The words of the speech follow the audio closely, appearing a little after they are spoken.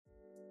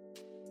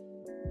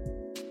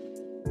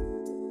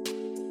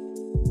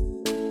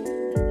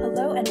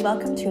and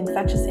welcome to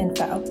Infectious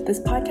Info. This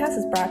podcast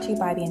is brought to you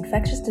by the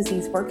Infectious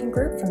Disease Working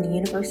Group from the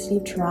University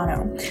of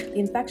Toronto. The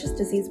Infectious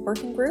Disease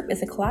Working Group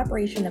is a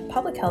collaboration of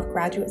public health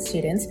graduate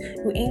students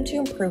who aim to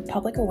improve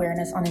public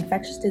awareness on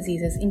infectious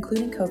diseases,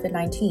 including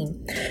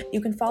COVID-19.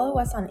 You can follow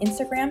us on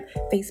Instagram,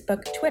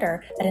 Facebook,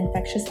 Twitter at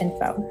Infectious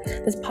Info.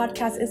 This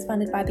podcast is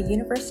funded by the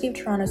University of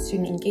Toronto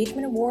Student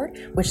Engagement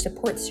Award, which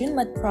supports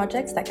student-led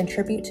projects that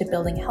contribute to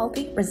building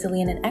healthy,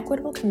 resilient, and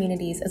equitable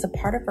communities as a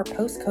part of our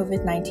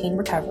post-COVID-19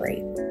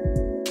 recovery.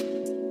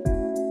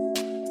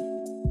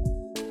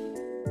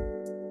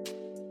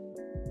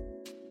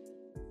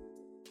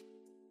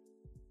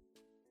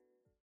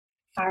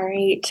 All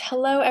right.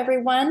 Hello,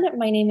 everyone.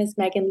 My name is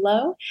Megan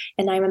Lowe,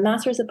 and I'm a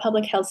Master's of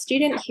Public Health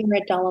student here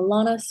at Dalla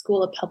Lana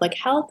School of Public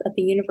Health at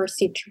the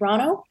University of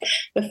Toronto.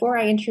 Before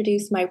I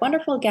introduce my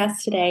wonderful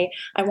guest today,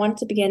 I wanted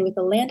to begin with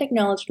a land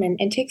acknowledgement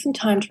and take some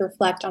time to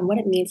reflect on what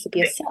it means to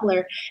be a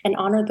settler and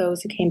honor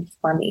those who came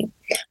before me.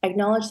 I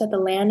acknowledge that the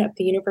land of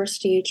the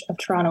University of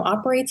Toronto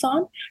operates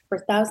on, for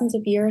thousands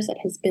of years, it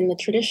has been the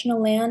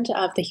traditional land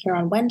of the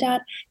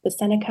Huron-Wendat, the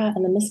Seneca,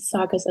 and the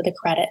Mississaugas of the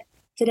Credit.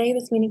 Today,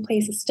 this meeting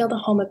place is still the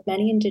home of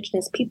many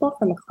Indigenous people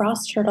from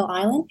across Turtle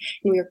Island,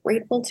 and we are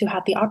grateful to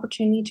have the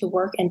opportunity to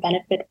work and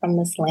benefit from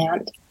this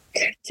land.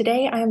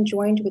 Today, I am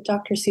joined with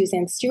Dr.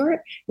 Suzanne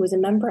Stewart, who is a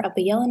member of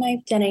the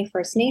Yellowknives Dene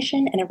First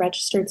Nation and a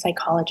registered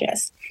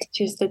psychologist.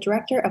 She is the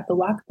director of the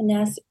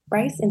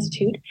Waakebiness-Bryce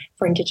Institute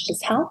for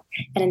Indigenous Health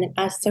and an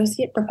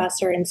associate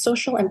professor in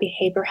social and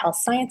behaviour health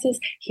sciences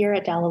here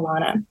at Dalla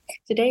Lana.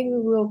 Today, we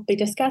will be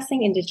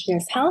discussing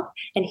Indigenous health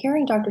and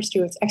hearing Dr.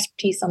 Stewart's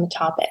expertise on the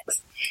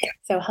topics.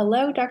 So,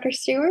 hello, Dr.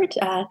 Stewart.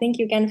 Thank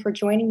you again for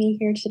joining me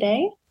here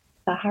today.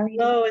 How are you?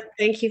 Hello,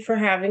 thank you for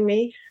having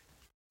me.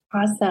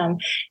 Awesome.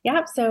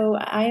 Yeah, so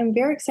I am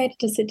very excited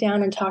to sit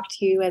down and talk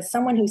to you as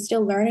someone who's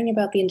still learning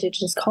about the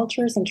Indigenous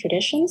cultures and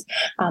traditions.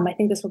 I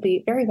think this will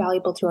be very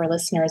valuable to our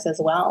listeners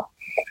as well.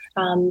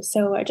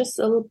 So just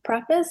a little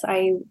preface,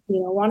 I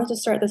wanted to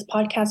start this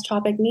podcast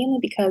topic mainly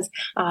because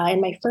in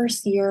my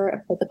first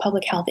year of the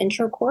public health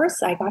intro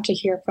course, I got to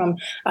hear from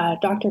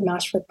Dr.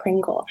 Mashford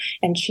Pringle,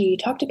 and she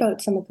talked about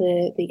some of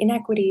the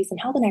inequities and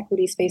health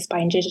inequities faced by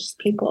Indigenous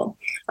people.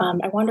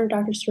 I wonder,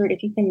 Dr. Stewart,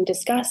 if you can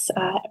discuss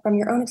from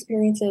your own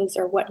experiences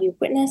or what you've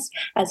witnessed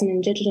as an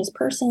Indigenous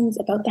person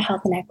about the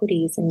health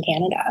inequities in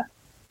Canada.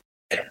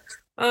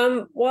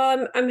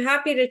 Well, I'm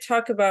happy to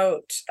talk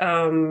about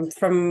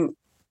from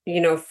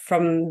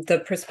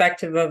the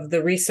perspective of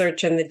the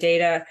research and the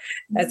data,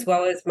 as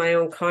well as my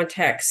own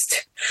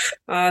context.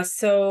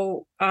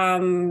 So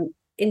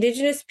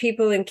Indigenous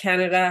people in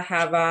Canada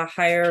have a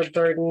higher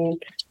burden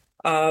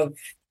of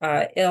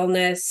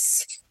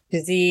illness,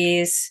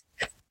 disease,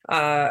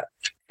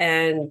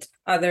 and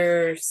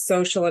other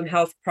social and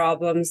health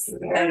problems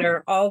that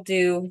are all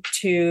due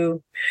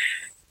to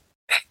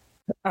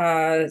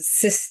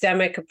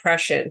systemic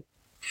oppression.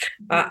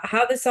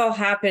 How this all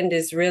happened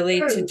is really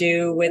to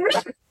do with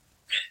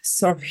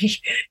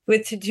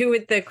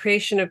the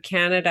creation of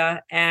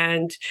Canada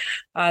and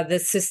the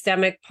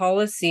systemic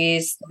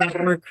policies that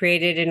were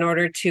created in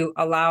order to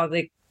allow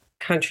the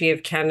country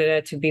of Canada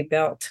to be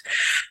built.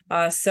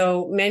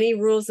 So many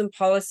rules and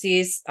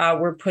policies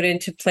were put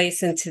into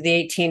place into the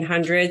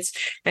 1800s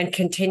and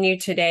continue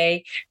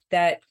today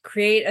that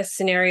create a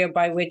scenario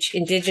by which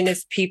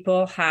Indigenous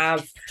people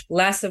have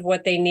less of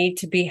what they need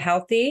to be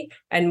healthy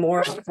and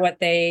more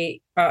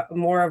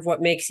of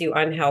what makes you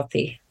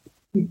unhealthy.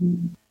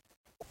 Mm-hmm.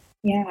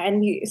 Yeah,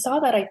 and you saw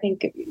that, I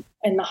think,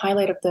 in the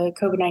highlight of the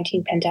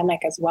COVID-19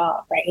 pandemic as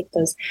well, right?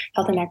 Those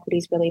health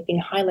inequities really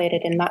being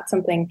highlighted. And that's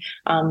something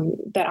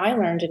that I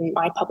learned in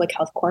my public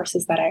health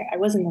courses that I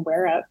wasn't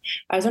aware of.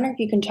 I was wondering if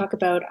you can talk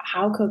about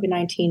how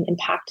COVID-19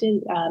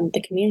 impacted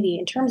the community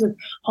in terms of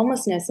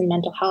homelessness and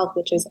mental health,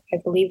 which is, I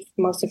believe,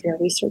 most of your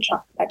research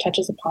that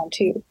touches upon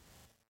too.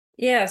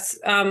 Yes.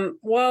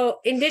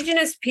 Well,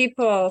 Indigenous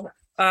people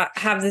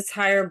have this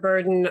higher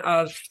burden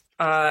of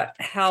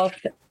health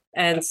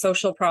and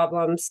social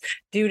problems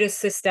due to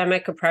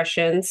systemic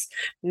oppressions,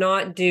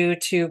 not due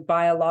to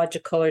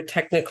biological or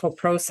technical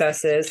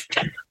processes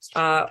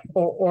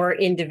or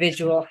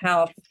individual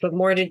health, but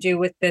more to do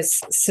with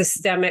this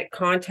systemic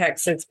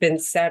context that's been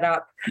set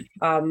up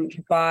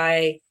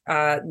by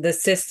the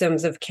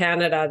systems of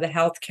Canada, the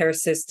healthcare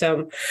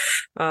system,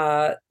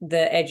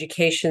 the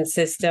education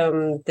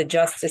system, the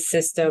justice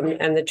system,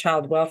 and the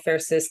child welfare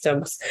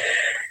systems.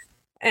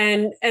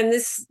 And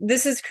this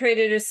has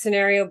created a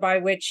scenario by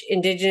which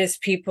Indigenous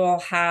people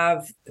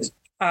have,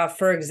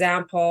 for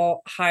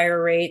example,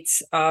 higher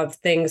rates of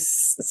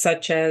things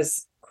such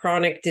as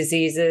chronic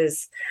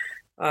diseases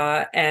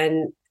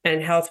and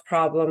health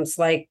problems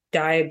like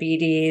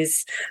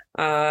diabetes,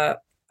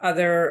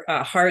 other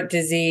heart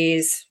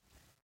disease,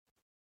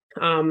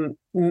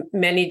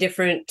 many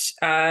different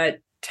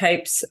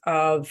types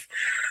of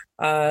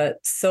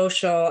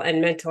social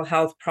and mental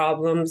health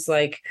problems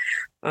like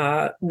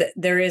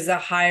there is a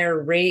higher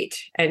rate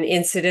and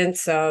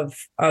incidence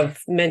of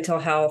mental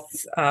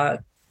health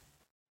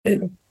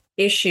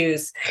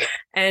issues.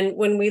 And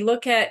when we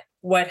look at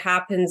what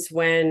happens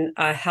when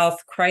a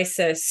health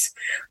crisis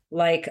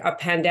like a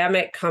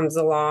pandemic comes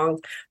along,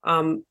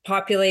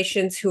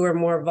 populations who are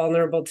more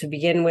vulnerable to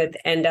begin with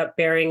end up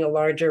bearing a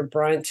larger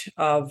brunt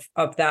of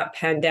that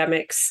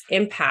pandemic's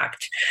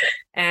impact.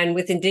 And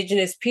with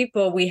Indigenous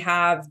people, we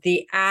have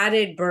the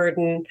added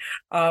burden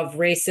of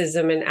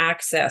racism and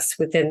access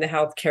within the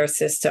healthcare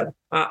system,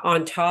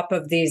 on top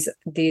of these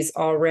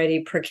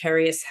already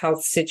precarious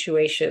health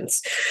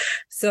situations.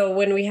 So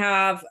when we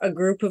have a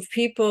group of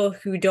people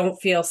who don't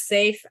feel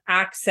safe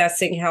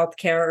accessing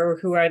healthcare or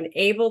who are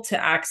unable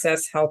to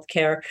access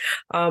healthcare,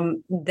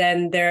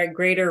 then they're at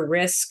greater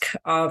risk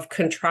of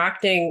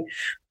contracting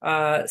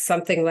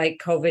something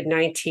like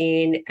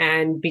COVID-19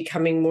 and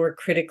becoming more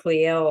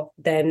critically ill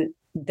than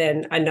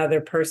another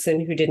person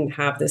who didn't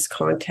have this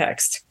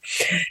context.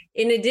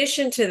 In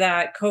addition to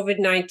that,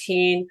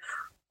 COVID-19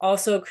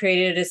 also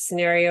created a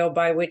scenario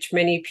by which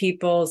many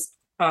people's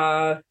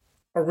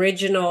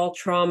original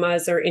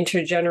traumas or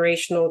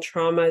intergenerational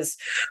traumas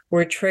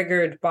were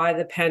triggered by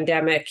the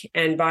pandemic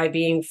and by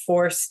being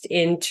forced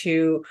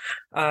into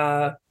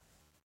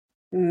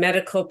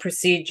medical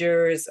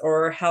procedures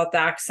or health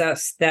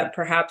access that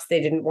perhaps they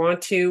didn't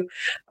want to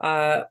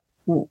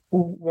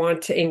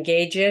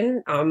engage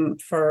in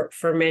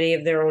for many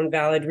of their own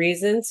valid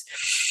reasons,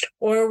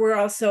 or were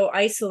also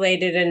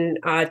isolated and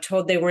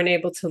told they weren't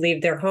able to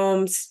leave their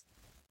homes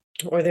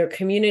or their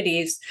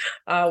communities,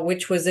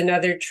 which was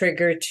another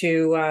trigger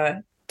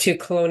to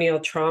colonial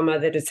trauma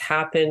that has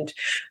happened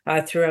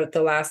throughout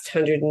the last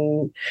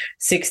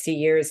 160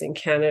 years in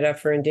Canada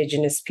for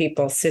Indigenous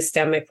people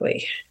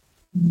systemically.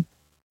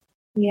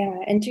 Yeah,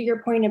 and to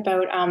your point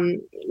about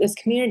this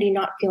community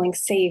not feeling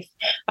safe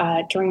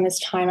during this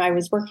time, I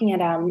was working at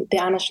the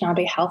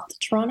Anishinaabe Health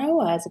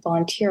Toronto as a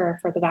volunteer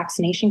for the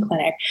vaccination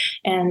clinic,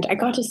 and I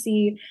got to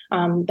see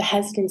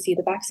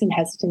the vaccine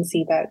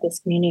hesitancy that this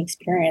community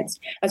experienced.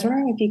 I was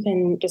wondering if you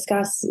can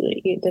discuss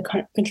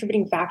the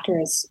contributing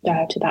factors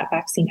to that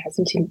vaccine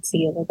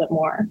hesitancy a little bit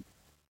more.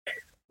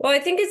 Well, I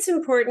think it's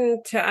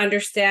important to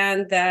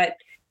understand that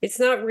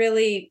it's not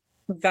really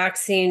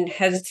vaccine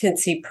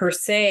hesitancy per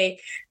se,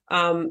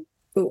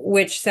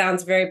 which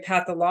sounds very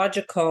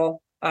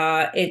pathological.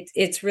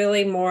 It's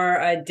really more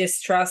a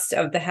distrust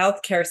of the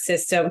healthcare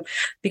system,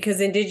 because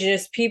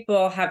Indigenous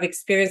people have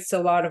experienced a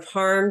lot of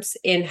harms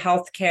in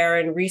healthcare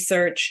and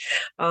research,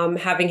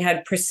 having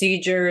had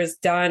procedures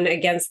done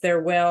against their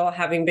will,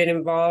 having been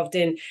involved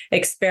in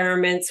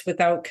experiments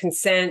without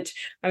consent.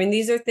 I mean,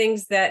 these are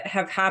things that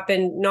have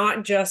happened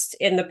not just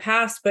in the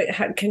past,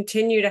 but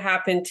continue to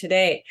happen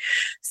today.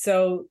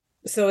 So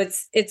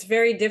it's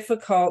very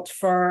difficult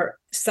for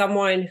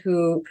someone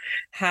who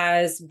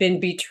has been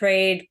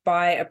betrayed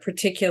by a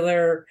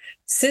particular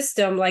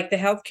system like the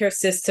healthcare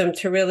system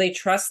to really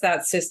trust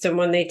that system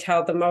when they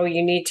tell them, oh,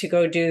 you need to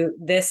go do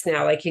this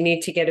now, like you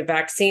need to get a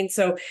vaccine.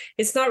 So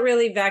it's not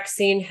really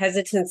vaccine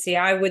hesitancy,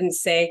 I wouldn't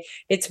say.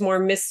 It's more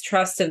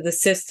mistrust of the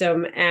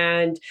system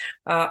and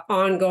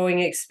ongoing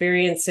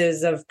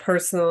experiences of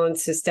personal and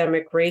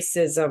systemic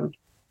racism.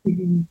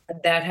 Mm-hmm.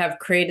 that have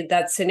created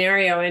that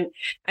scenario. And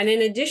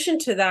in addition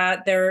to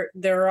that, there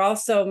are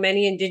also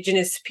many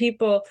Indigenous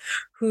people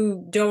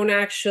who don't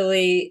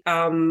actually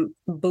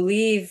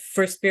believe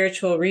for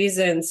spiritual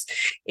reasons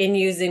in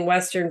using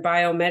Western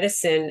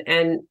biomedicine.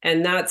 And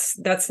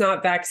that's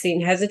not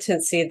vaccine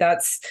hesitancy.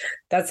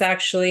 That's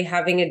actually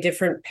having a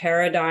different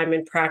paradigm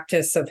and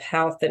practice of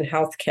health and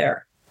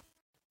healthcare.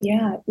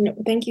 Yeah, no,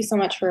 thank you so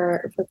much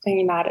for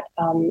clearing that.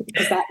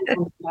 Because that is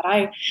something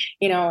that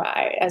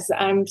as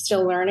I'm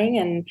still learning,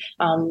 and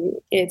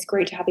it's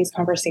great to have these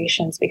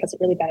conversations because it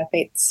really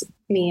benefits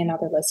me and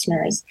other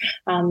listeners.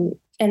 And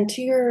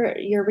to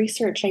your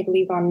research, I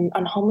believe on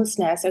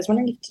homelessness, I was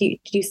wondering if did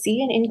you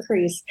see an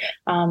increase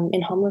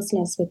in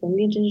homelessness within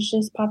the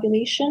Indigenous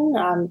population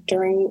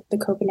during the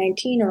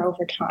COVID-19 or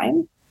over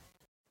time?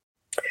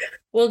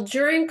 Well,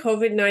 during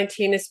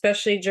COVID-19,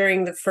 especially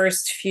during the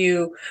first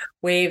few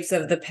waves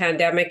of the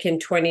pandemic in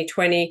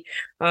 2020,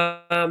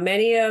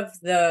 many of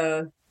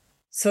the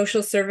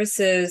social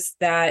services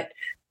that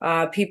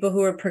people who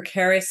were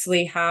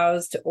precariously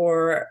housed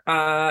or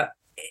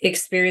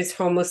experienced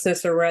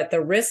homelessness or were at the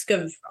risk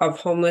of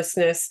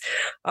homelessness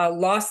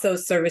lost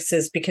those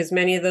services because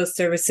many of those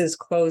services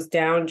closed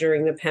down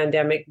during the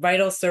pandemic.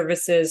 Vital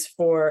services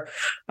for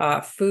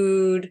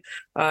food,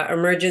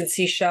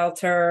 emergency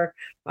shelter,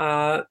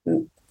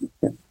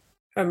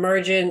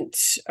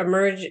 emergency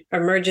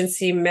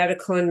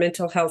medical and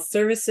mental health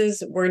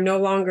services were no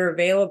longer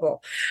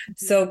available.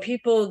 So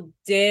people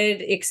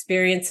did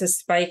experience a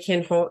spike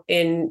in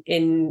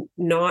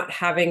not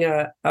having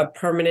a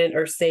permanent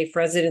or safe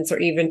residence or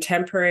even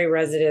temporary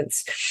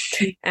residence.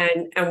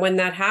 And when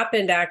that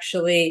happened,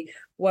 actually,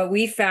 what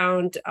we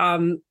found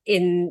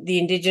in the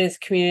Indigenous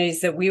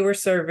communities that we were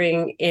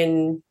serving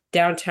in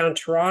downtown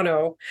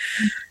Toronto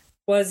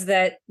was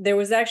that there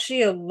was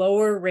actually a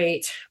lower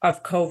rate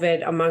of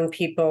COVID among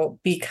people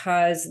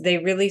because they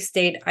really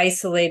stayed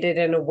isolated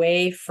and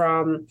away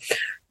from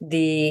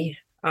the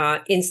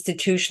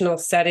institutional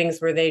settings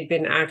where they'd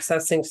been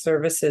accessing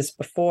services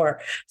before.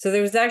 So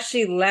there was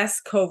actually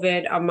less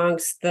COVID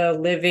amongst the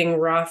living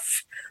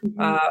rough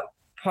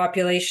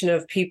population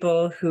of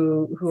people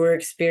who were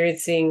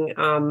experiencing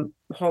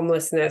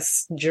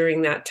homelessness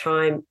during that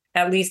time,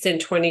 at least in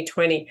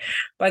 2020.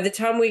 By the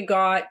time we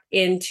got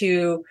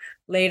into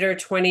later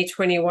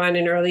 2021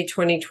 and early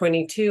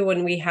 2022,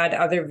 when we had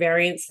other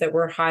variants that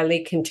were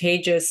highly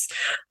contagious,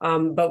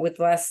 but with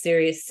less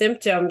serious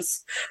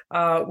symptoms,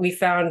 we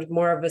found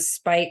more of a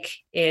spike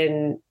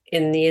in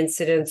the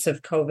incidence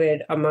of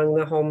COVID among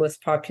the homeless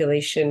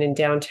population in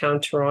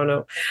downtown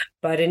Toronto.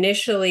 But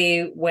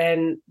initially,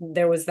 when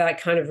there was that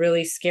kind of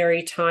really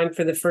scary time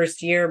for the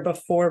first year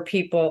before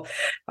people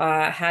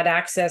had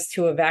access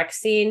to a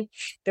vaccine,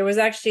 there was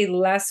actually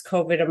less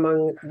COVID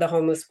among the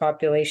homeless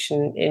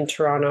population in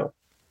Toronto,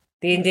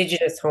 the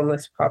Indigenous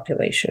homeless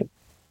population.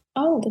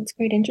 Oh, that's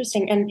great.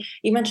 Interesting. And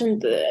you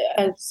mentioned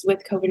as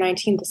with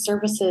COVID-19, the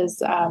services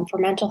for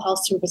mental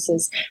health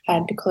services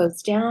had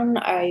closed down.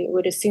 I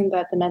would assume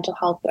that the mental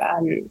health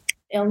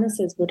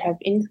illnesses would have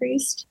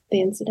increased the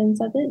incidence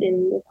of it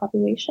in the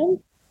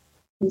population.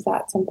 Is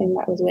that something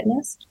that was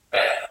witnessed?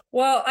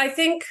 Well, I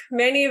think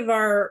many of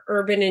our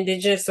urban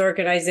Indigenous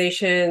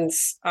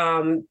organizations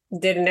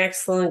did an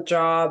excellent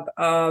job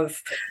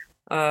of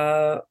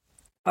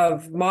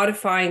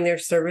modifying their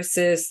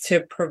services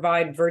to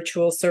provide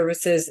virtual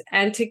services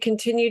and to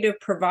continue to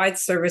provide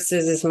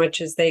services as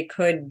much as they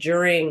could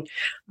during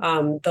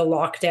the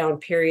lockdown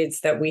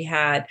periods that we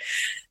had.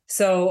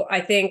 So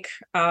I think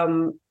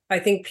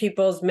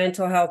people's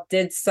mental health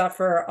did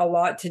suffer a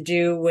lot to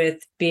do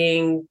with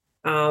being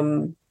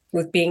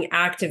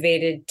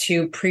activated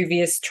to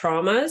previous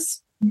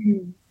traumas,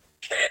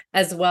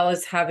 as well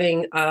as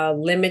having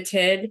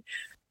limited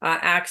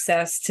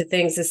access to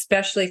things,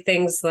 especially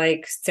things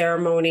like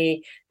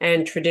ceremony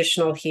and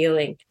traditional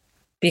healing,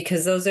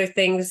 because those are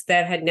things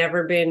that had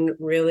never been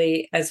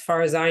really, as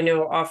far as I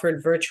know,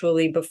 offered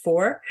virtually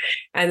before.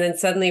 And then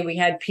suddenly we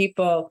had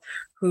people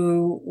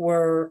who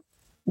were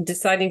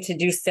deciding to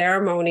do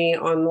ceremony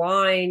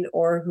online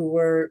or who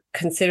were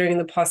considering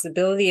the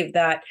possibility of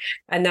that.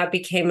 And that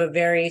became a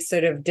very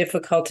sort of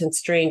difficult and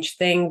strange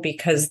thing,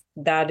 because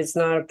that is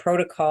not a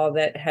protocol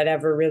that had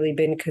ever really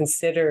been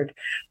considered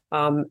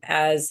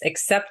as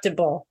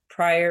acceptable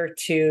prior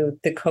to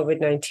the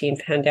COVID-19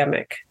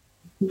 pandemic.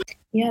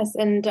 Yes,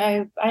 and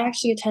I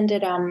actually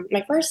attended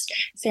my first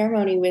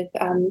ceremony with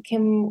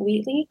Kim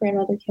Wheatley,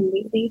 grandmother Kim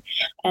Wheatley,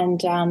 and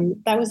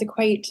that was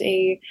quite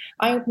a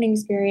eye-opening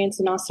experience,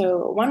 and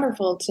also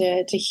wonderful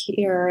to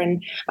hear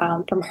and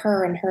from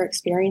her and her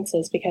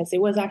experiences, because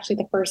it was actually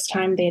the first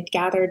time they had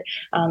gathered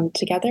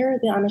together,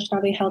 the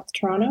Anishinaabe Health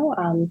Toronto,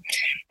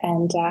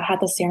 and had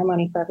the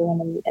ceremony for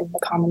everyone in the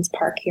Commons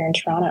Park here in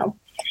Toronto.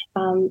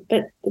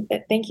 But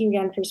thank you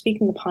again for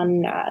speaking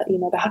upon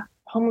the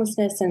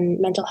homelessness and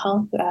mental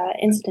health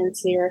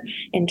incidents here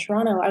in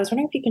Toronto. I was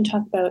wondering if you can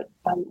talk about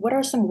what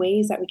are some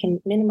ways that we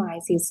can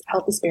minimize these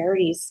health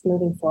disparities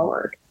moving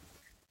forward?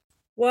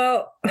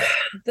 Well,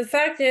 the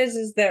fact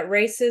is that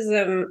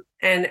racism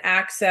in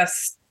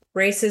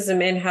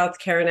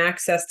healthcare and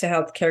access to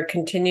healthcare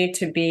continue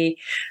to be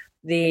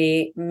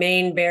the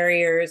main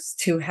barriers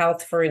to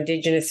health for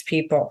Indigenous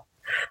people.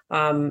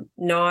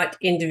 Not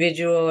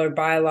individual or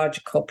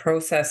biological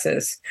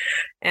processes.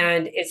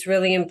 And it's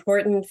really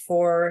important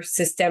for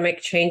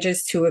systemic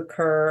changes to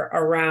occur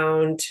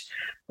around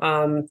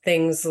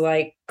things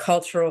like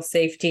cultural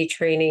safety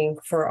training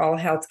for all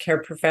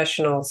healthcare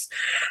professionals,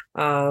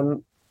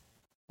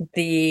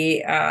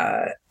 the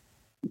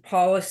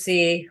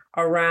policy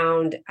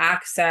around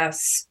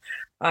access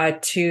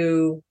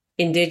to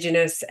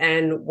Indigenous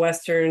and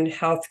Western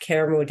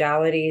healthcare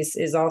modalities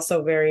is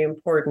also very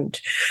important.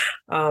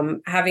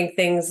 Having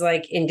things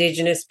like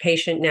Indigenous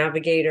patient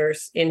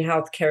navigators in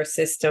healthcare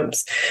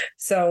systems.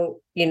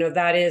 So,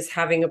 that is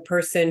having a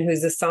person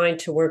who's assigned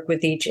to work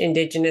with each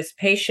Indigenous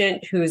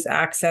patient who's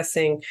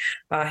accessing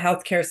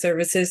healthcare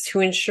services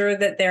to ensure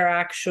that they're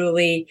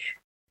actually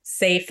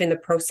safe in the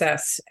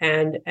process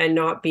and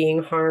not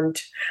being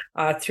harmed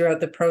throughout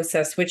the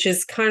process, which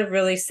is kind of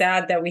really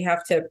sad that we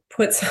have to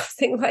put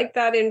something like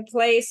that in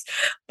place.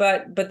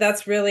 But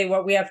that's really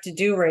what we have to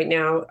do right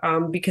now,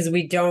 because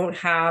we don't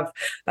have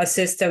a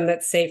system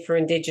that's safe for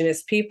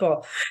Indigenous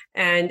people.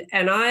 And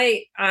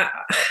I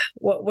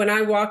when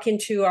I walk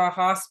into a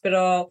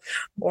hospital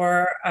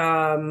or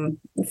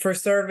for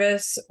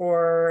service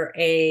or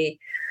an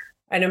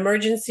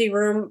emergency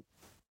room,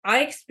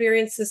 I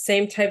experience the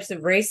same types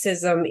of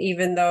racism,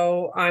 even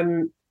though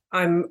I'm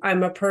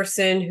a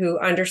person who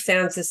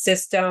understands the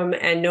system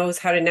and knows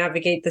how to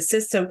navigate the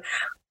system.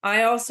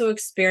 I also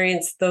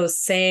experience those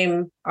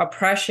same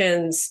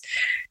oppressions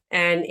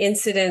and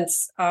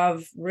incidents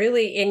of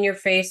really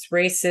in-your-face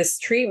racist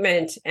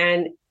treatment,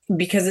 and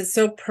because it's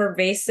so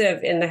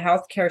pervasive in the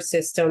healthcare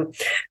system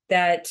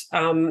that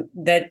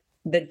that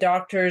the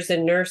doctors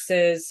and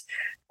nurses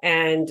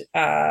and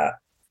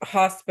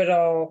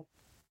hospital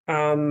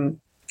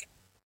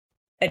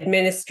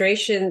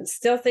administration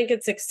still think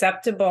it's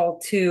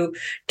acceptable to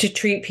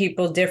treat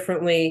people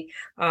differently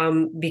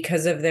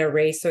because of their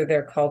race or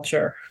their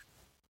culture.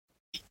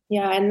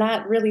 Yeah, and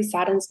that really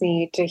saddens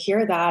me to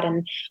hear that.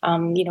 And,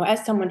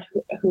 as someone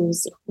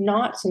who's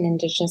not an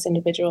Indigenous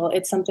individual,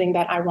 it's something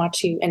that I want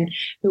to, and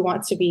who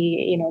wants to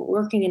be,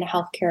 working in a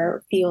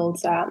healthcare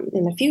field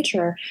in the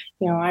future,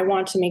 I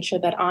want to make sure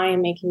that I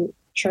am making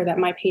sure that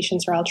my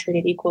patients are all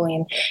treated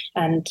equally.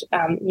 And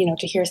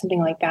to hear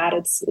something like that,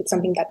 it's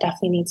something that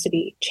definitely needs to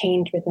be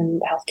changed within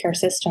the healthcare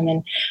system.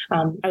 And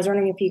I was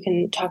wondering if you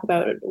can talk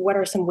about what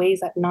are some ways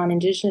that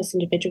non-Indigenous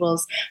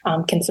individuals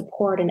can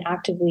support and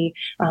actively,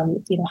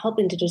 help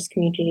Indigenous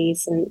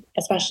communities, and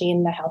especially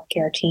in the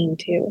healthcare team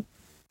too.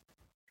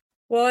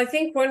 Well, I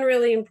think one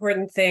really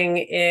important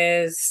thing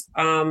is,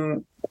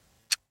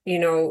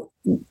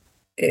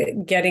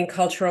 getting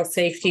cultural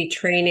safety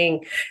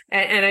training.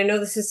 And I know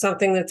this is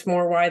something that's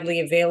more widely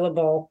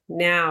available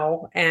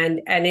now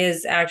and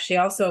is actually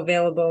also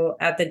available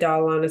at the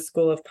Dalla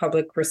School of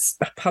Public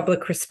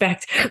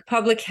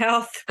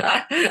Health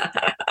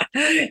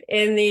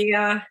in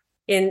the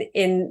in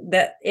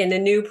a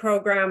new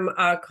program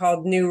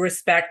called New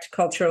Respect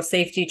Cultural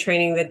Safety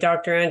Training that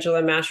Dr.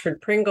 Angela Mashford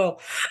Pringle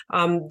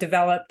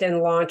developed and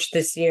launched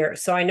this year.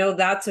 So I know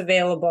that's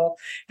available,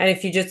 and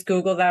if you just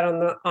Google that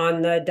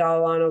on the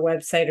Dalla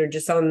website or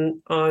just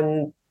on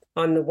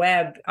the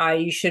web,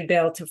 you should be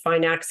able to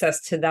find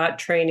access to that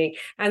training.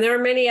 And there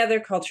are many other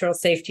cultural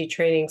safety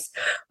trainings.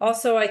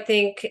 Also, I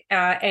think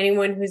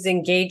anyone who's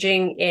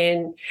engaging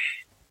in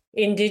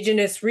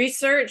Indigenous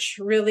research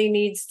really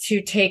needs to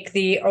take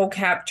the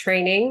OCAP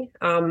training.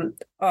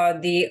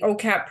 The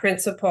OCAP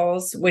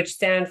principles, which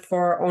stand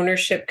for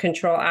ownership,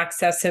 control,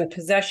 access, and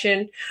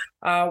possession,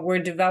 were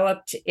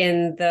developed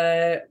in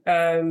the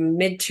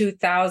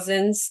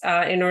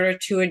mid-2000s in order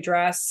to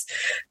address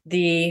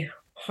the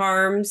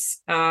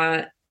harms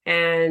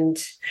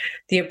and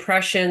the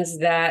oppressions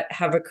that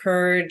have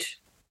occurred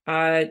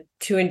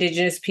to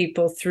Indigenous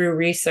people through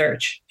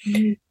research.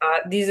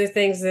 Mm-hmm. These are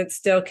things that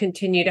still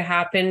continue to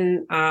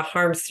happen,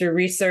 harms through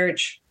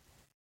research.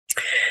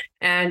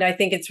 And I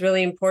think it's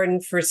really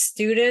important for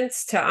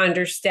students to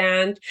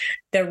understand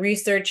that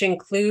research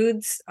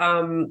includes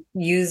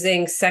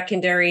using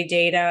secondary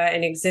data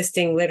and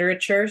existing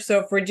literature. So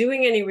if we're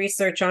doing any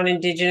research on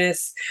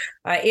Indigenous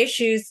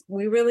issues,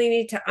 we really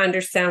need to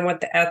understand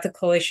what the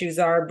ethical issues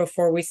are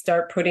before we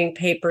start putting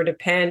paper to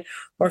pen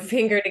or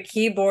finger to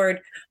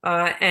keyboard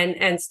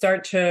and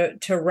start to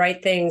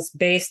write things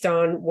based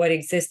on what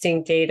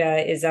existing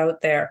data is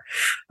out there.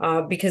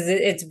 Because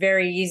it's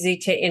very easy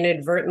to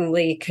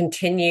inadvertently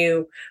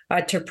continue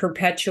to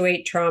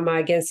perpetuate trauma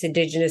against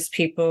Indigenous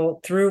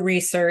people through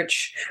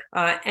research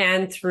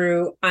and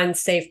through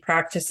unsafe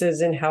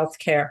practices in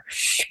healthcare.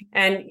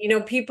 And,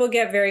 people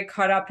get very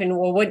caught up in,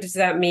 well, what does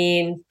that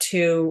mean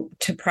to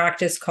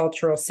practice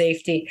cultural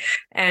safety?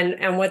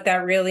 And what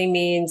that really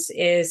means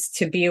is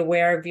to be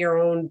aware of your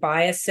own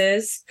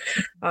biases,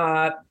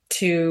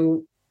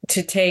 to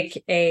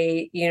take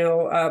a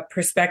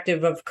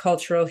perspective of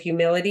cultural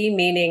humility,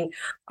 meaning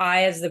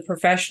I, as the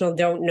professional,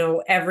 don't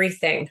know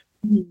everything.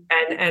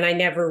 And I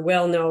never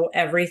will know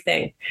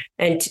everything.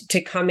 And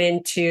to come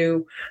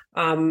into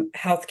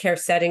healthcare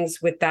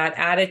settings with that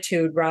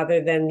attitude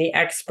rather than the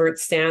expert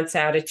stance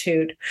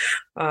attitude,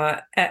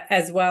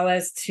 as well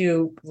as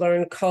to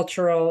learn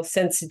cultural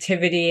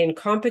sensitivity and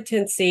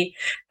competency,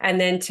 and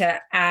then to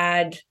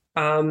add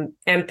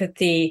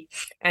empathy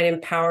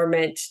and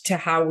empowerment to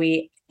how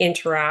we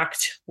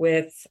interact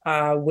with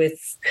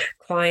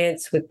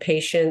clients, with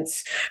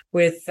patients,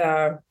 with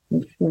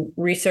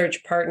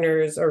research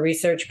partners or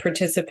research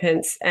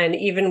participants, and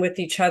even with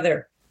each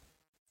other.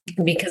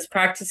 Because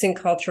practicing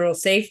cultural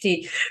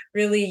safety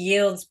really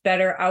yields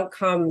better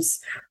outcomes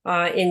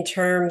in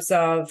terms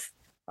of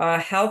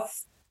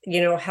health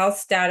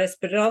status,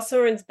 but it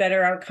also earns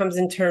better outcomes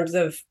in terms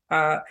of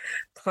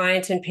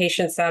client and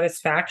patient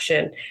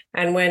satisfaction.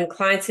 And when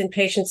clients and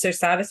patients are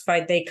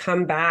satisfied, they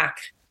come back.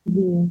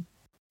 Mm-hmm.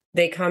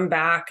 They come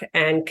back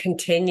and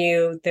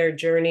continue their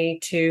journey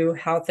to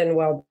health and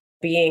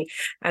well-being.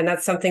 And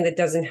that's something that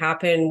doesn't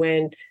happen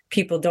when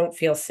people don't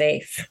feel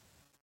safe.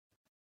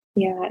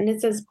 Yeah, and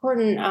it's as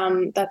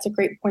important. That's a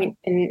great point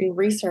in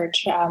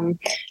research.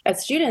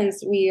 As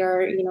students, we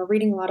are,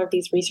 reading a lot of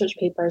these research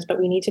papers, but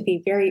we need to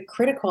be very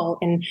critical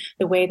in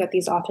the way that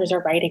these authors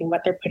are writing,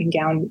 what they're putting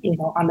down,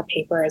 on the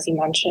paper, as you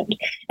mentioned.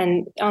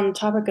 And on the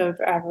topic of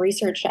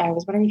research, I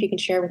was wondering if you can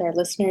share with our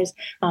listeners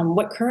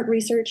what current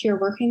research you're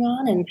working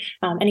on and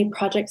any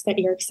projects that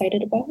you're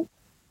excited about.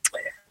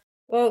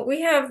 Well,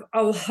 we have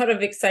a lot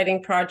of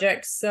exciting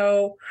projects.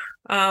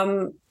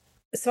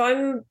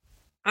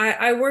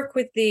 I work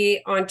with the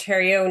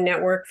Ontario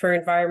Network for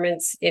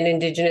Environments in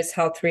Indigenous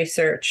Health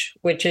Research,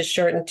 which is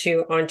shortened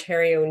to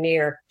Ontario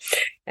NEAR.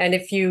 And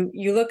if you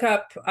look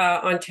up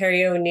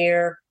Ontario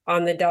NEAR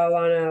on the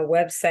Dalla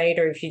website,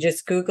 or if you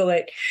just Google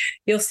it,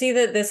 you'll see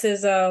that this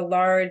is a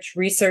large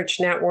research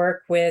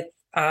network with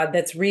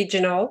that's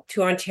regional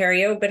to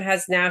Ontario, but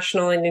has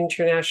national and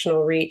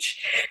international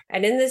reach.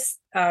 And in this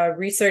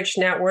research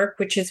network,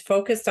 which is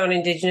focused on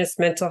Indigenous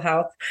mental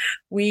health.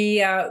 We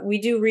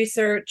do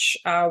research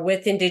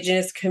with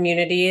Indigenous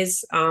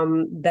communities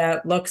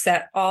that looks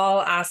at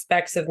all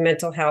aspects of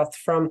mental health,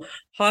 from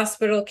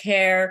hospital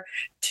care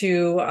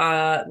to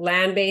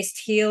land-based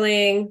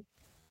healing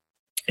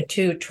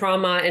to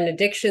trauma and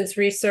addictions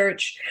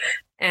research.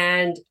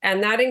 And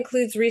that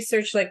includes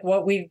research like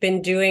what we've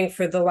been doing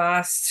for the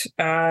last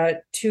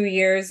 2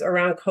 years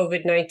around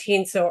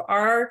COVID-19. So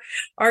our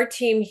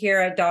team here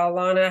at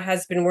Dalla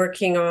has been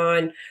working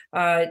on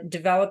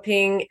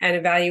developing and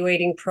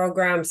evaluating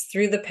programs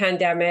through the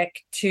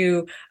pandemic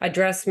to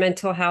address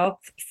mental health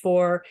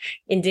for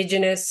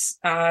Indigenous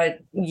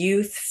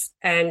youth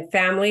and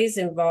families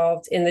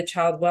involved in the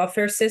child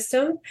welfare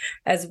system,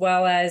 as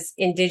well as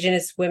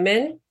Indigenous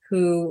women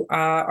who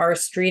are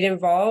street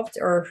involved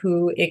or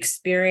who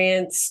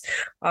experience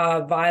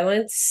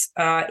violence,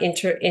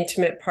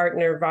 intimate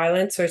partner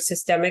violence or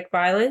systemic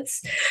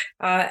violence,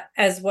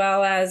 as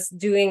well as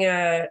doing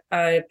a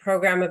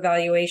program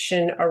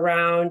evaluation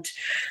around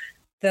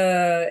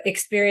the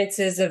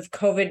experiences of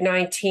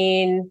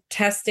COVID-19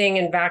 testing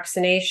and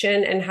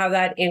vaccination and how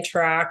that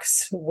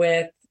interacts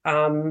with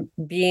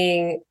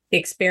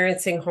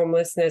experiencing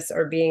homelessness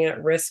or being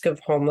at risk of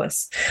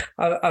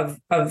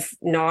of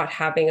not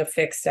having a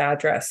fixed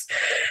address.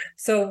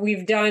 So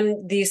we've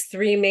done these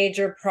 3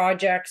 major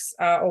projects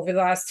over the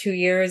last 2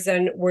 years,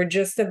 and we're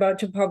just about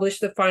to publish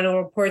the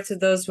final reports of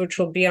those, which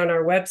will be on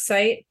our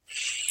website.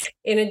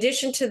 In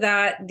addition to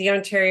that, the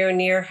Ontario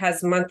NEAR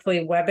has monthly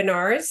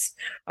webinars,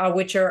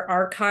 which are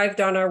archived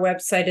on our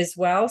website as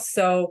well.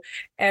 So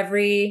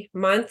every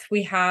month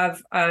we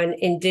have an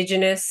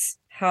Indigenous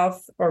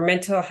health or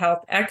mental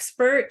health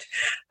expert,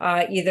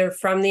 either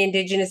from the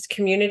Indigenous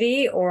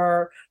community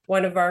or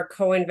one of our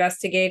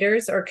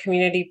co-investigators or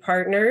community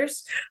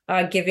partners,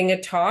 giving a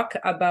talk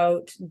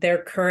about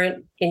their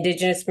current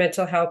Indigenous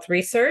mental health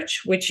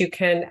research, which you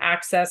can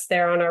access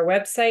there on our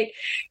website.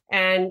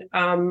 And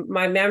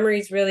my memory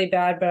is really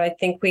bad, but I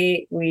think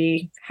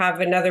we have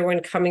another one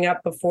coming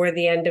up before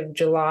the end of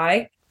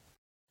July.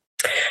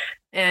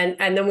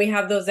 And then we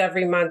have those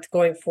every month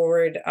going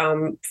forward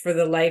for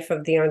the life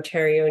of the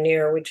Ontario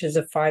NEAR, which is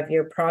a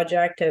 5-year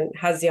project and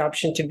has the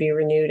option to be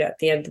renewed at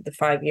the end of the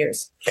 5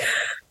 years.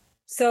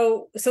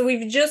 So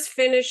we've just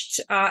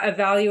finished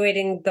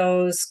evaluating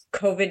those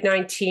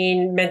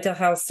COVID-19 mental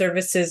health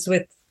services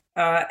with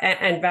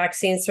and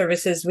vaccine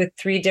services with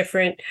 3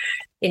 different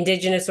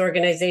Indigenous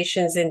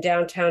organizations in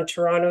downtown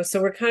Toronto.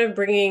 So we're kind of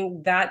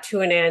bringing that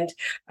to an end.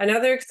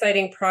 Another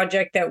exciting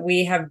project that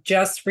we have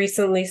just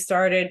recently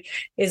started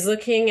is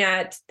looking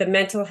at the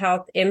mental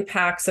health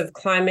impacts of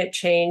climate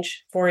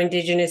change for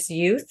Indigenous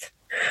youth.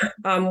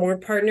 We're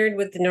partnered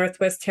with the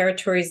Northwest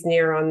Territories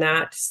NEAR on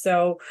that.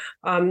 So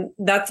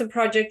that's a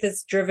project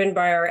that's driven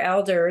by our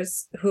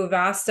elders who have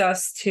asked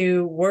us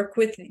to work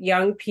with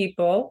young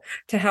people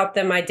to help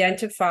them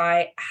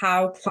identify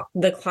how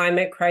the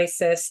climate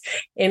crisis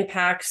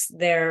impacts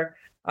their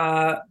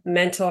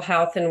mental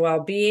health and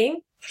well-being,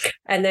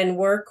 and then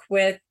work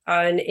with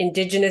an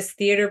Indigenous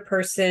theater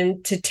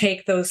person to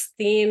take those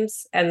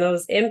themes and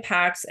those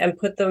impacts and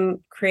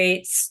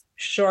create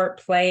short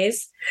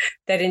plays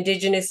that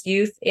Indigenous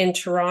youth in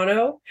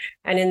Toronto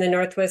and in the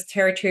Northwest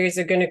Territories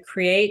are going to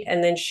create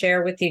and then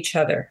share with each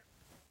other.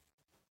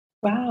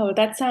 Wow,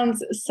 that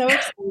sounds so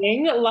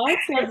exciting.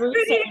 Lots of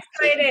research. Pretty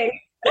exciting.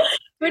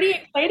 Pretty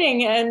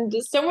exciting, and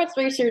so much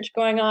research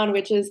going on,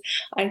 which is,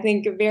 I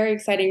think, very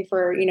exciting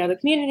for the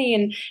community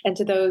and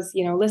to those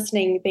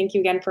listening. Thank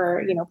you again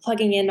for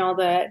plugging in all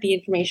the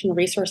information and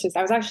resources.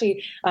 I was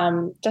actually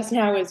just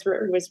now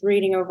was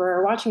reading over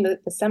or watching the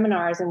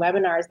seminars and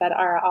webinars that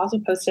are also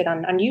posted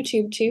on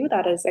YouTube too.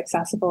 That is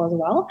accessible as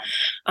well.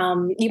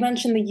 You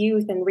mentioned the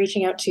youth and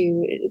reaching out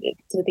to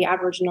the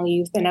Aboriginal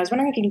youth, and I was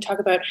wondering if you can talk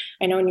about.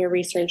 I know in your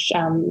research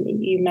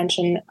you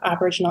mentioned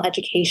Aboriginal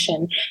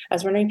education. I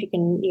was wondering if you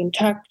can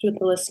talk with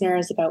the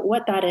listeners about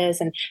what that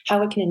is and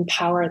how it can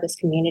empower this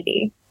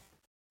community.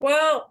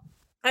 Well,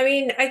 I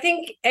mean, I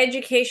think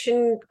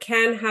education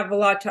can have a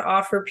lot to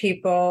offer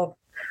people,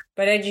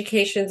 but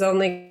education's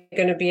only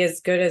going to be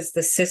as good as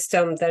the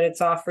system that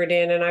it's offered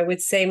in. And I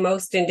would say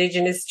most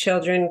Indigenous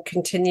children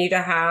continue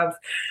to have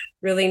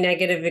really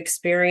negative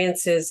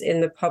experiences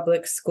in the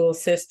public school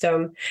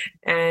system,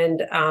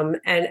 and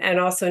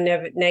also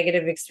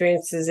negative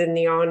experiences in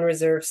the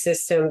on-reserve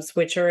systems,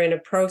 which are in a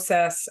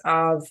process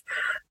of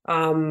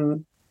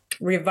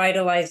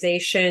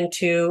revitalization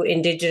to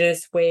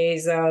Indigenous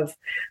ways of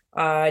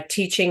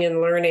teaching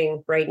and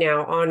learning right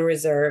now on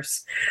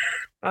reserves.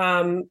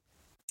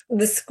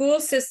 The school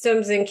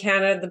systems in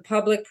Canada, the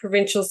public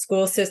provincial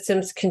school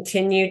systems,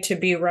 continue to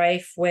be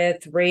rife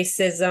with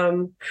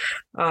racism,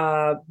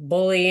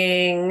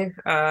 bullying,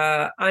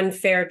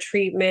 unfair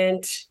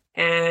treatment,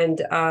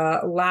 and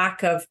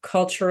lack of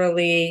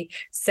culturally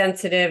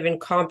sensitive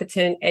and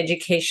competent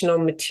educational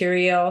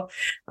material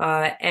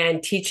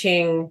and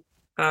teaching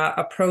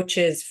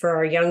approaches for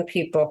our young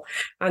people.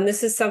 And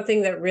this is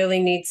something that really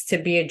needs to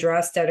be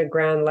addressed at a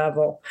grand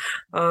level.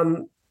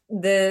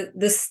 the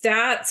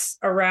stats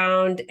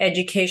around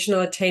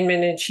educational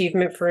attainment and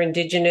achievement for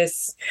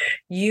Indigenous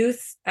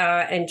youth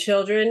and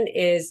children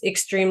is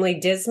extremely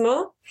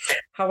dismal.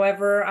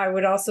 However, I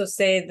would also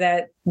say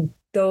that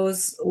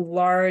those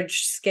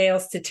large scale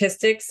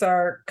statistics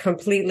are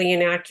completely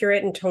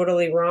inaccurate and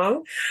totally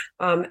wrong,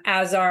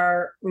 as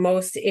are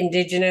most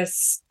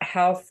Indigenous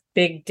health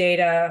big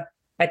data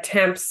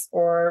attempts,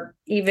 or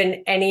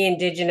even any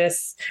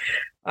Indigenous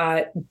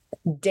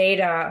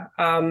data.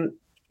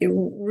 It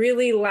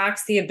really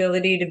lacks the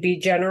ability to be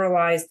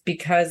generalized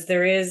because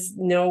there is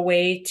no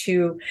way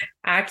to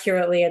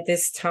accurately at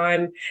this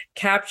time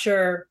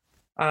capture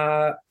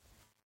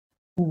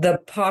the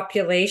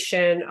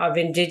population of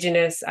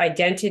Indigenous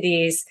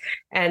identities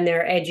and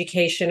their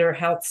education or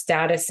health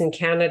status in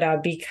Canada,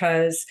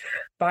 because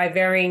by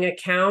varying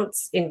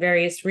accounts in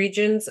various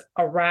regions,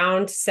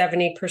 around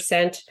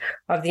 70%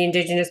 of the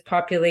Indigenous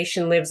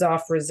population lives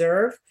off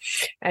reserve.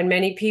 And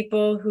many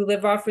people who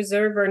live off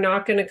reserve are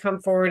not going to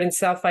come forward and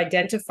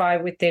self-identify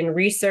within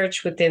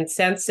research, within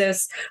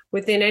census,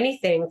 within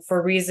anything,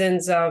 for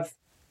reasons of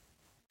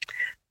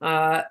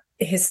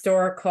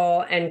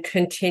historical and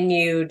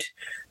continued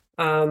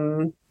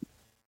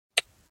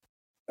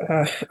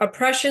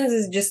oppressions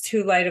is just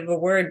too light of a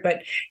word,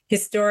 but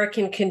historic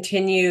and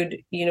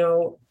continued,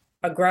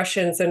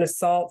 aggressions and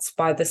assaults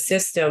by the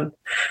system.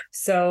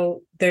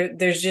 So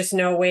there's just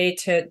no way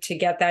to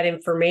get that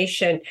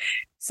information.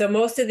 So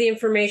most of the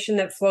information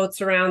that floats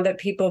around that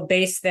people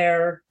base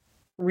their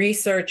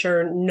research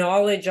or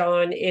knowledge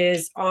on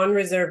is on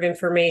reserve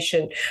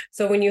information.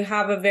 So when you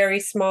have a very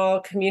small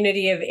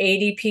community of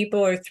 80 people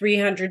or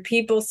 300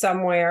 people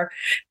somewhere,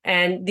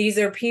 and these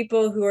are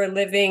people who are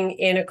living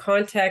in a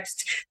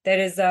context that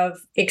is of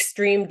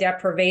extreme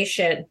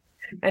deprivation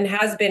and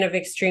has been of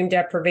extreme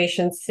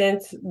deprivation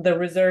since the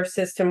reserve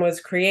system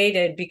was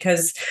created,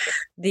 because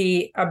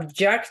the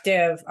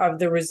objective of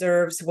the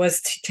reserves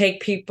was to take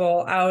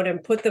people out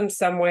and put them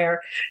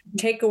somewhere,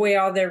 take away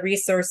all their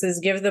resources,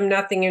 give them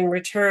nothing in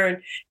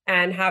return,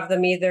 and have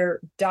them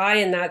either die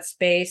in that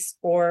space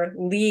or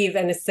leave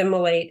and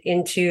assimilate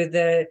into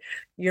the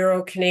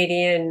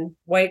Euro-Canadian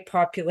white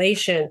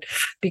population.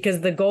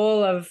 Because the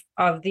goal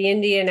of the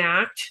Indian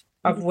Act,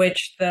 of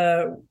which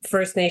the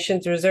First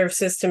Nations reserve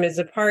system is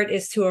a part,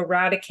 is to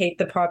eradicate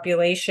the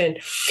population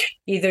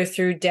either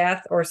through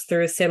death or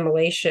through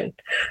assimilation.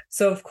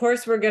 So of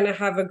course, we're going to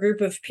have a group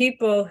of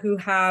people who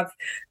have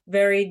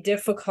very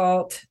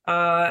difficult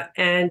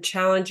and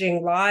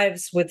challenging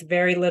lives with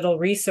very little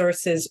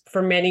resources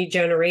for many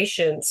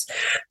generations.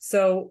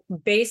 So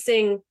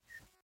basing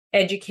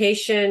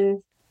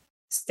education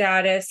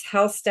status,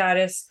 health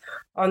status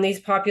on these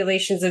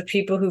populations of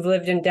people who've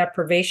lived in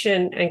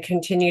deprivation and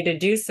continue to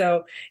do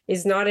so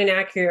is not an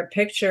accurate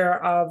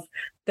picture of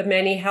the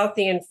many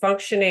healthy and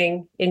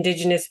functioning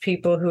Indigenous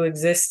people who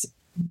exist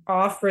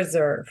off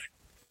reserve.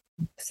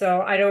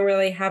 So I don't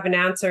really have an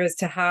answer as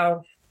to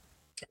how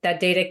that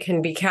data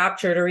can be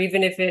captured, or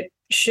even if it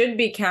should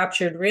be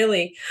captured,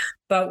 really.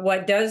 But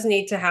what does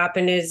need to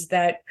happen is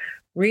that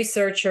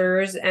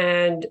researchers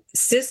and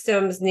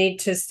systems need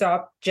to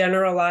stop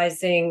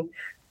generalizing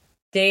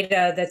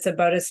data that's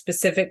about a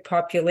specific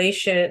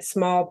population,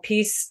 small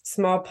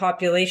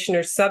population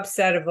or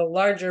subset of a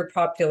larger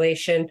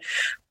population,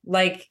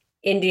 like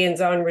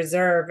Indians on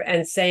reserve,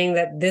 and saying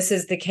that this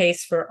is the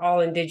case for all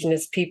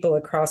Indigenous people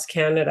across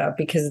Canada,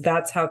 because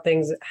that's how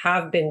things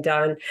have been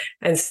done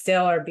and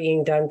still are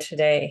being done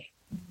today.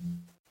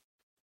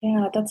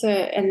 Yeah,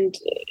 and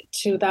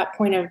to that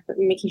point of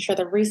making sure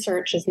the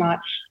research is not,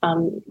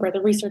 where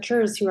the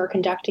researchers who are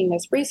conducting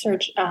this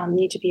research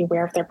need to be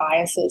aware of their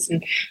biases,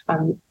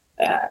 and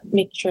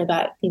making sure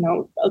that,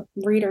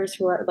 readers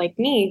who are like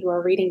me, who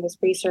are reading this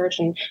research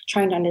and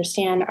trying to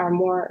understand,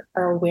 are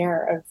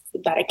aware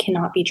of that it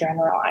cannot be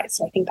generalized.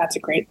 So I think that's a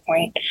great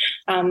point.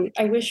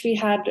 I wish we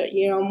had,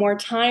 more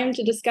time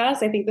to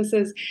discuss. I think this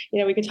is,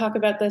 we could talk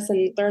about this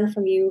and learn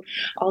from you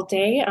all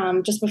day.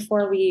 Just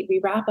before we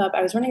wrap up,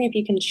 I was wondering if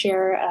you can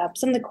share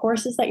some of the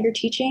courses that you're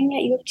teaching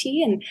at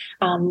UofT, and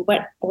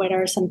what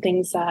are some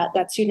things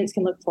that students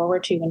can look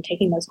forward to when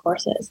taking those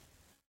courses.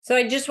 So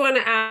I just want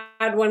to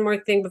add one more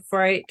thing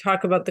before I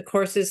talk about the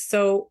courses.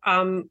 So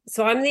I'm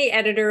the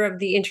editor of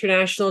the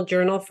International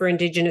Journal for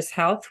Indigenous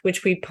Health,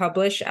 which we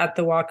publish at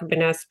the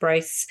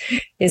Waakebiness-Bryce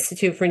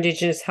Institute for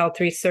Indigenous Health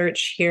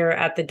Research here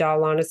at the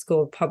Dalla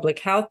School of Public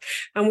Health.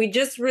 And we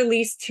just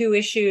released 2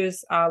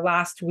 issues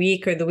last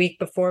week or the week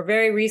before,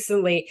 very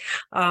recently.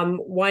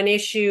 One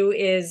issue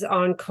is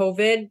on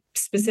COVID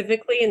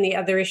specifically, and the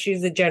other issue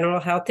is a general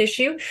health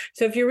issue.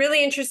 So if you're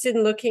really interested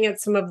in looking at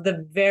some of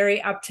the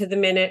very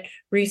up-to-the-minute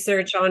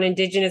research on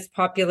Indigenous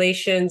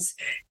populations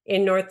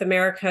in North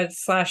America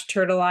 /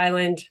 Turtle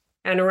Island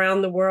and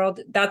around the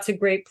world, that's a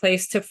great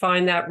place to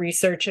find that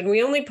research. And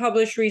we only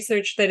publish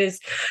research that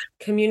is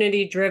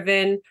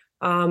community-driven,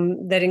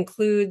 that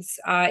includes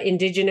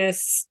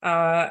Indigenous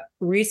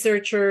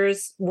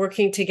researchers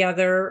working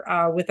together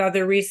with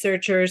other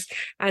researchers,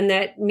 and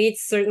that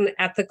meets certain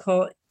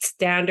ethical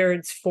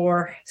standards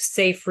for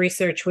safe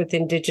research with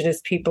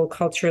Indigenous people,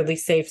 culturally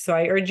safe. So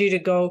I urge you to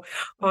go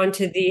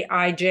onto the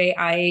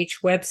IJIH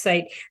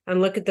website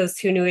and look at those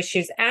two new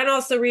issues, and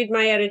also read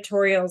my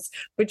editorials,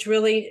 which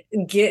really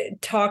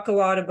talk a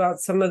lot about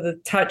some of the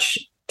touch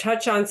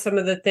on some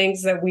of the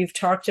things that we've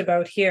talked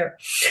about here.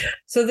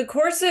 So the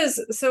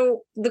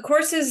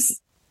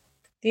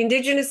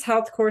Indigenous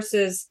Health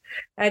courses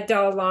at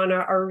Dalla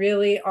are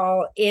really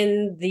all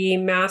in the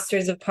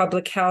Masters of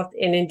Public Health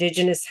in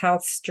Indigenous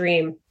Health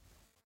stream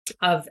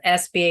of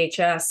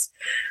SBHS.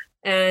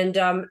 And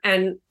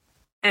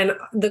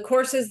the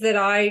courses that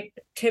I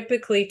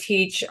typically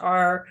teach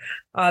are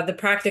the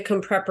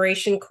Practicum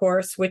Preparation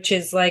course, which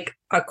is like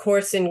a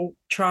course in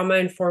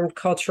trauma-informed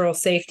cultural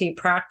safety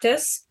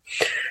practice.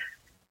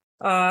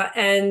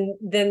 And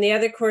then the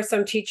other course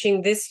I'm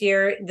teaching this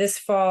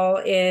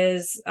fall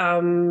is,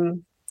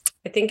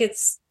 I think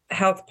it's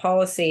health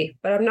policy,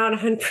 but I'm not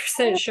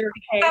 100% sure.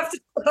 I have to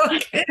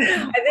look.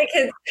 I think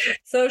it's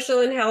social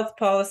and health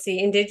policy,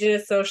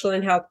 Indigenous social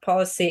and health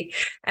policy.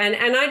 And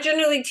I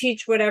generally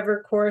teach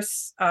whatever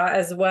course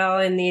as well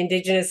in the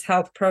Indigenous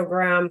health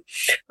program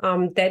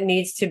that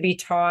needs to be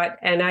taught.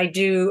 And I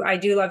do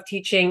love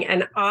teaching.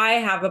 And I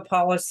have a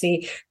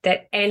policy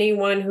that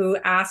anyone who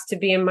asks to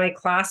be in my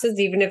classes,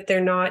 even if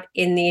they're not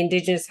in the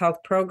Indigenous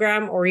health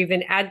program or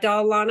even at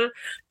Dalla,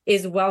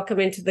 is welcome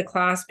into the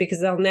class, because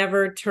they'll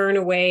never turn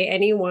away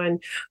anyone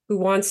who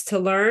wants to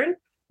learn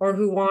or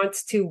who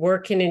wants to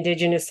work in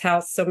Indigenous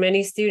health. So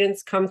many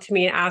students come to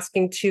me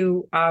asking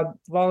to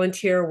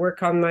volunteer or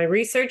work on my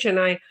research, and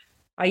I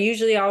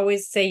usually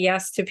always say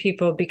yes to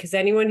people, because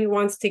anyone who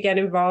wants to get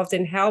involved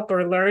and help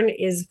or learn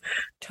is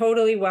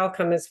totally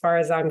welcome as far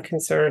as I'm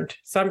concerned.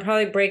 So I'm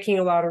probably breaking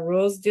a lot of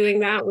rules doing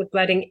that with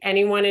letting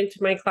anyone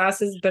into my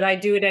classes, but I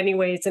do it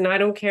anyways. And I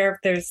don't care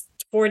if there's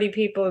 40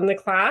 people in the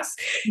class.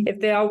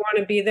 If they all want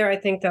to be there, I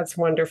think that's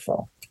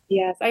wonderful.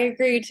 Yes, I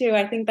agree too.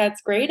 I think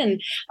that's great.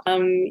 And,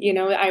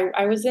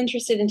 I was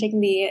interested in taking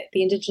the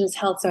Indigenous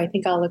Health, so I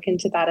think I'll look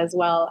into that as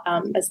well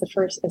as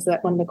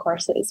one of the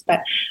courses.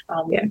 But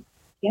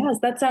yes,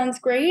 that sounds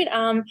great.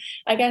 I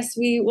guess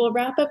we will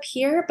wrap up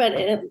here, but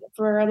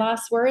for our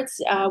last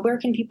words, where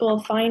can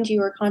people find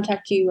you or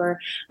contact you or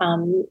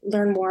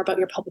learn more about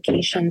your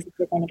publications if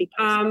you're going to be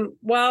posting?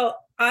 Well,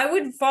 I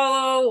would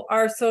follow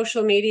our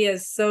social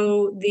medias.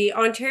 So the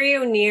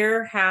Ontario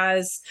NEAR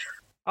has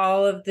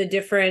all of the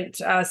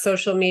different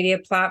social media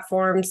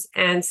platforms,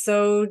 and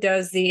so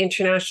does the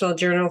International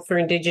Journal for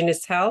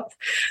Indigenous Health.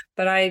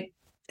 But I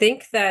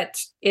think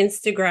that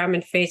Instagram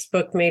and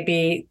Facebook may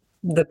be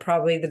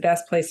probably the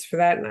best place for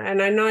that.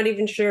 And I'm not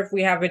even sure if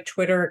we have a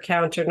Twitter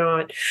account or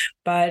not,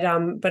 but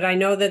I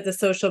know that the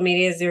social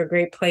medias are a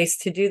great place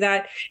to do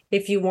that.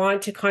 If you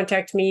want to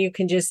contact me, you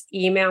can just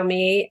email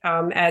me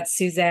at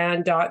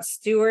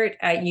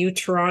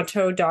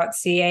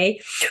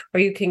suzanne.stewart@utoronto.ca, or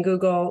you can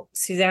Google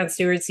Suzanne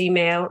Stewart's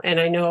email, and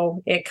I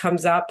know it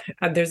comes up.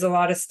 There's a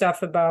lot of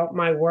stuff about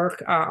my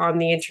work on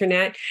the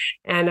internet,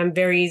 and I'm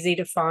very easy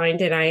to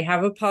find. And I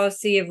have a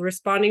policy of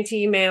responding to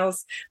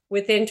emails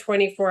within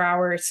 24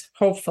 hours,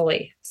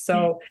 hopefully.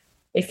 So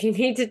if you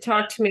need to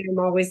talk to me, I'm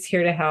always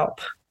here to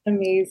help.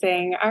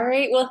 Amazing. All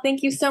right. Well,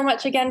 thank you so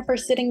much again for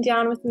sitting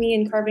down with me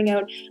and carving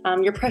out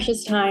your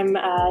precious time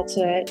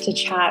to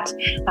chat.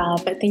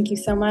 But thank you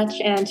so much.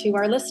 And to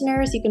our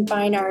listeners, you can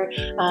find our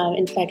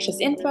infectious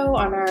info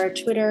on our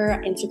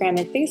Twitter, Instagram,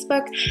 and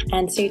Facebook.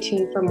 And stay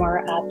tuned for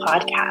more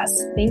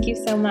podcasts. Thank you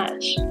so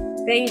much.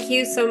 Thank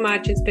you so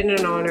much. It's been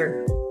an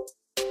honor.